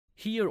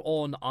Here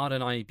on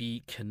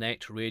RNIB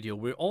Connect Radio,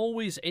 we're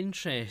always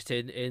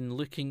interested in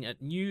looking at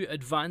new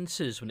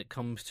advances when it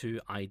comes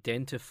to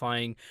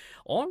identifying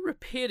or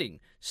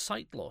repairing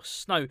sight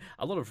loss. Now,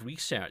 a lot of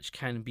research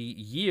can be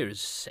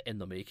years in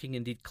the making.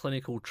 Indeed,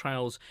 clinical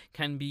trials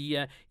can be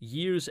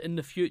years in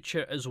the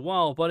future as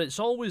well. But it's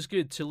always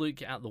good to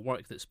look at the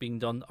work that's being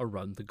done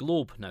around the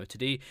globe. Now,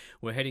 today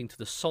we're heading to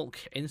the Salk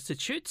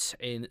Institute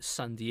in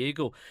San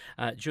Diego.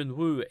 Jun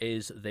WU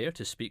is there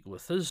to speak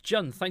with us.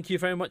 Jun, thank you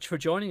very much for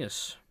joining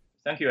us.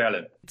 Thank you,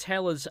 Alan.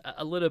 Tell us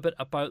a little bit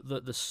about the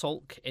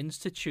Salk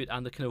Institute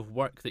and the kind of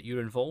work that you're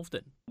involved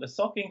in. The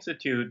Salk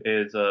Institute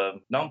is a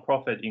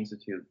nonprofit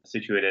institute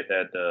situated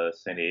at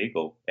San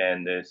Diego,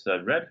 and it's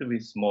relatively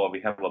small.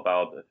 We have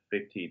about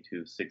 50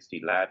 to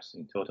 60 labs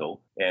in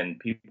total, and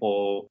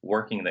people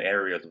working in the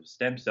areas of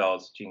stem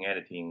cells, gene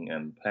editing,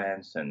 and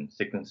plants and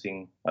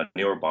sequencing,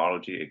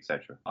 neurobiology,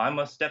 etc. I'm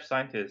a staff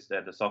scientist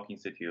at the Salk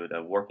Institute. I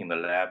work in the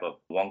lab of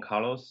Juan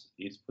Carlos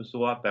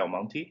Ispuzua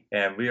Belmonte,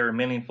 and we are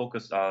mainly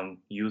focused on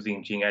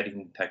using gene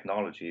editing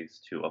technologies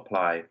to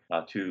apply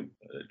to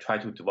try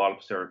to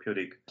develop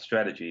therapeutic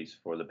strategies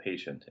for the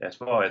patient, as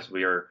well as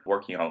we are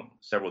working on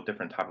several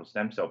different types of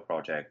stem cell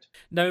projects.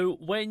 Now,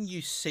 when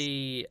you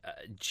say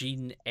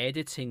gene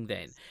editing,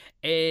 then,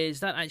 is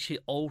that actually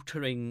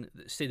altering,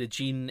 say, the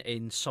gene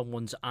in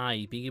someone's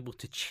eye, being able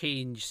to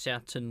change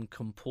certain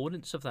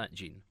components of that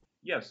gene?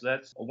 Yes,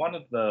 that's one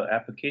of the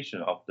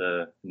applications of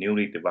the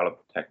newly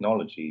developed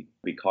technology.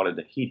 We call it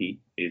the HETI.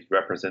 It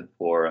represents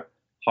for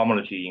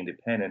homology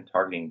independent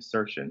targeting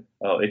insertion.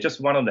 It's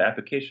just one of the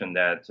applications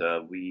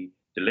that we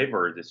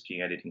deliver this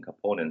gene editing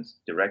components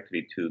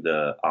directly to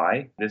the eye,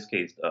 in this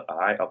case, the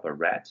eye of a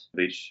rat,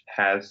 which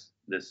has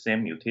the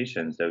same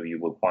mutations that we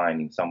will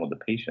find in some of the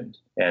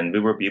patients. And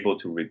we will be able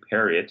to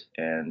repair it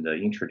and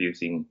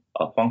introducing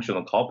a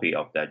functional copy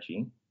of that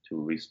gene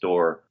to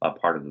restore a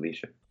part of the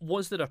vision.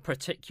 Was there a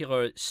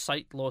particular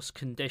sight loss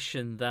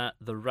condition that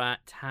the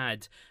rat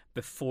had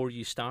before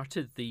you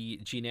started the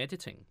gene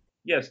editing?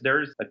 Yes,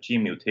 there is a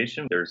gene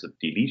mutation. There's a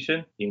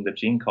deletion in the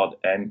gene called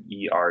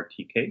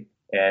MERTK.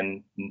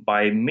 And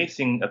by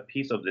missing a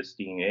piece of this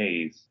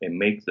DNA, it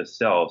makes the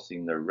cells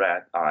in the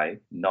rat eye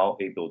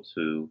not able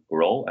to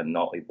grow and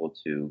not able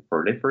to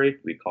proliferate,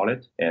 we call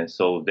it. And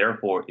so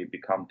therefore it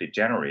becomes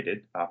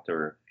degenerated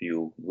after a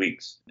few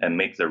weeks and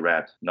makes the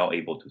rat not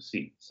able to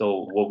see.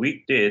 So what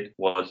we did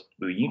was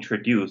we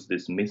introduced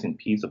this missing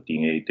piece of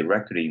DNA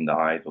directly in the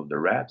eyes of the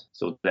rat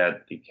so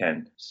that it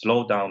can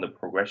slow down the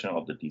progression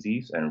of the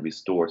disease and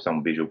restore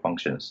some visual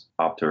functions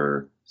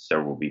after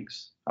several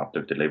weeks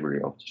after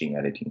delivery of gene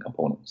editing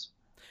components.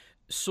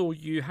 So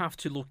you have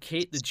to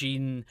locate the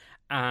gene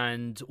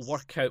and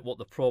work out what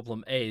the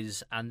problem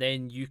is, and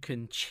then you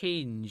can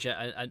change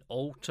and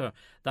alter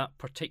that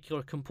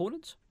particular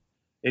component?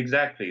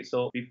 Exactly.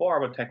 So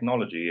before our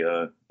technology,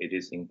 it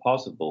is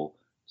impossible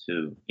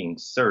to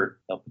insert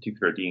a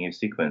particular DNA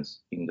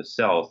sequence in the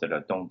cells that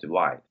don't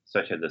divide,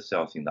 such as the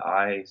cells in the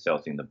eye,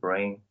 cells in the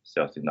brain,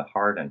 cells in the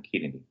heart and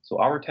kidney. So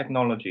our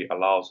technology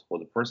allows for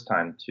the first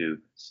time to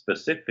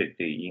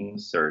specifically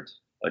insert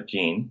a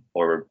gene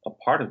or a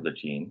part of the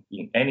gene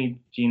in any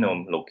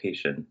genome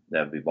location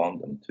that we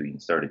want them to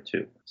insert it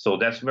to. So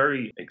that's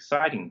very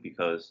exciting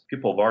because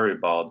people worry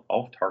about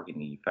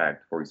off-targeting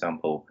effect. For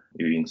example,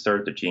 you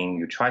insert the gene,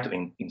 you try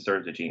to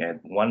insert the gene at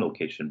one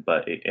location,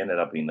 but it ended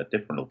up in a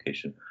different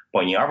location.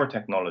 But in our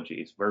technology,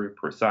 it's very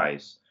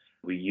precise.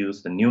 We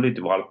use the newly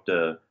developed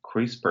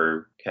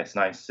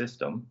CRISPR-Cas9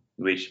 system,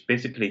 which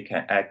basically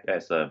can act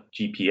as a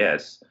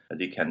GPS.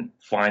 They can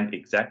find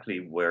exactly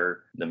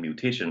where the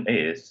mutation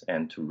is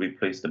and to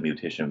replace the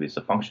mutation with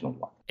a functional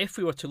one. If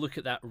we were to look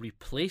at that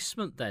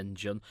replacement then,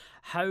 Jun,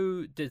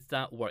 how did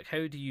that work?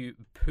 How do you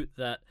put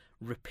that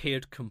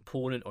repaired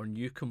component or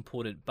new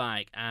component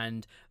back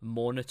and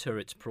monitor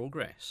its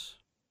progress?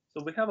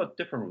 So we have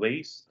different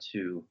ways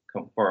to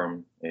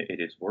confirm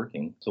it is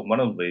working. So one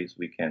of the ways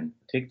we can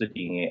take the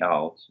DNA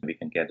out, we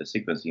can get the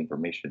sequence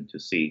information to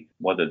see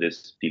whether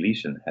this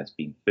deletion has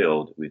been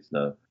filled with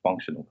the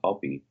functional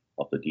copy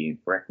of the DNA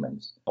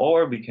fragments.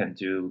 Or we can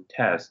do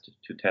tests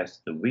to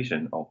test the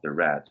vision of the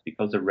rat,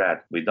 because the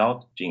rat,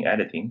 without gene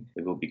editing,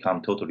 it will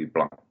become totally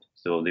blind.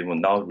 So they will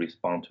not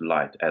respond to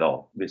light at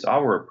all. With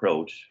our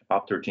approach,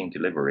 after gene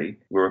delivery,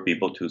 we will be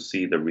able to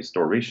see the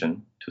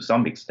restoration to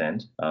some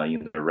extent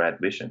in the rat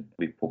vision.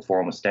 We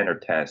perform a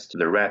standard test.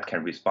 The rat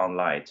can respond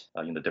light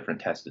in the different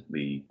tests that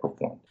we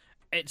perform.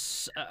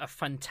 It's a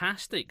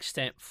fantastic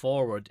step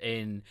forward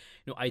in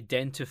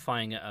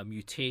identifying a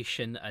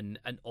mutation and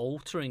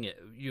altering it,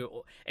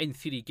 in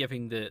theory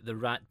giving the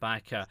rat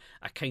back a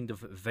kind of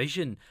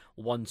vision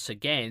once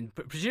again.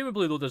 But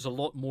presumably, though, there's a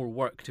lot more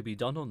work to be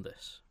done on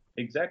this.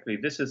 Exactly.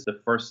 This is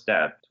the first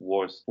step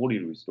towards fully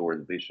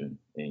restored vision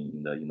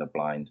in the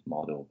blind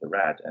model of the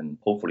rat, and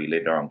hopefully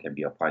later on can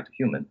be applied to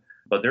human.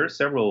 But there are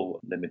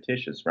several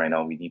limitations right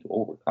now we need to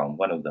overcome.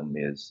 One of them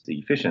is the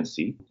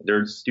efficiency.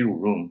 There's still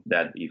room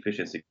that the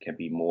efficiency can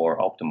be more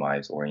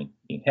optimized or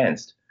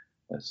enhanced.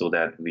 so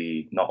that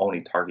we not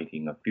only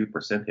targeting a few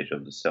percentage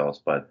of the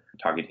cells, but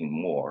targeting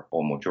more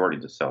or majority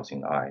of the cells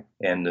in the eye.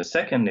 And the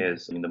second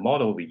is in the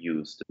model we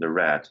used, the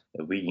rat,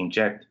 we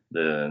inject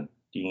the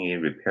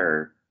DNA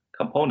repair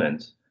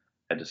component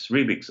at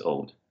 3 weeks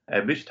old,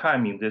 at which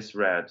time in this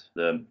rat,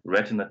 the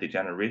retinal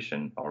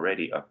degeneration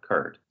already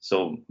occurred.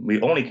 So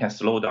we only can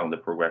slow down the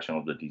progression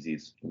of the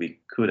disease. We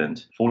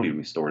couldn't fully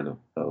restore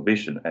the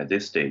vision at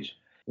this stage.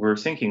 We're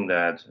thinking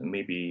that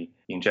maybe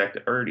inject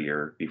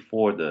earlier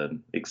before the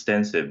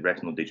extensive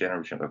retinal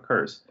degeneration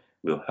occurs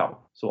will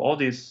help. So all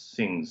these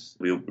things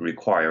will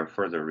require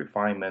further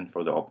refinement,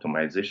 further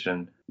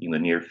optimization in the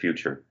near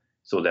future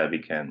so that we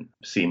can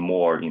see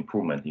more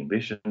improvement in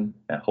vision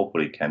and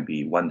hopefully can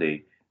be one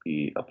day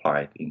be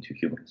applied into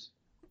humans.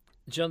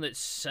 Jun,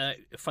 it's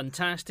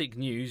fantastic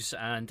news,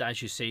 and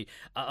as you say,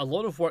 a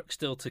lot of work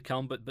still to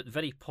come, but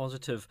very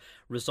positive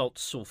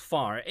results so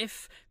far.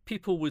 If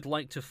people would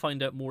like to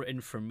find out more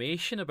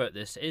information about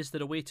this, is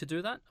there a way to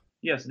do that?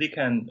 Yes, they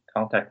can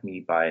contact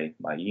me by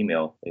my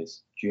email.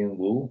 It's Jun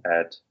WU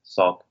at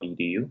Salk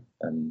Edu,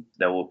 and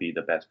that will be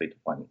the best way to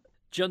find me.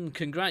 Jun,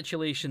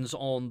 congratulations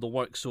on the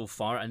work so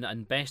far,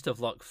 and best of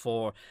luck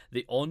for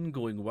the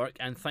ongoing work,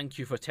 and thank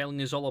you for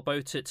telling us all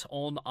about it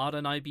on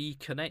RNIB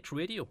Connect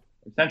Radio.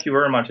 Thank you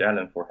very much,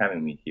 Alan, for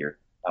having me here.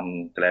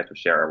 I'm glad to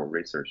share our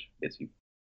research with you.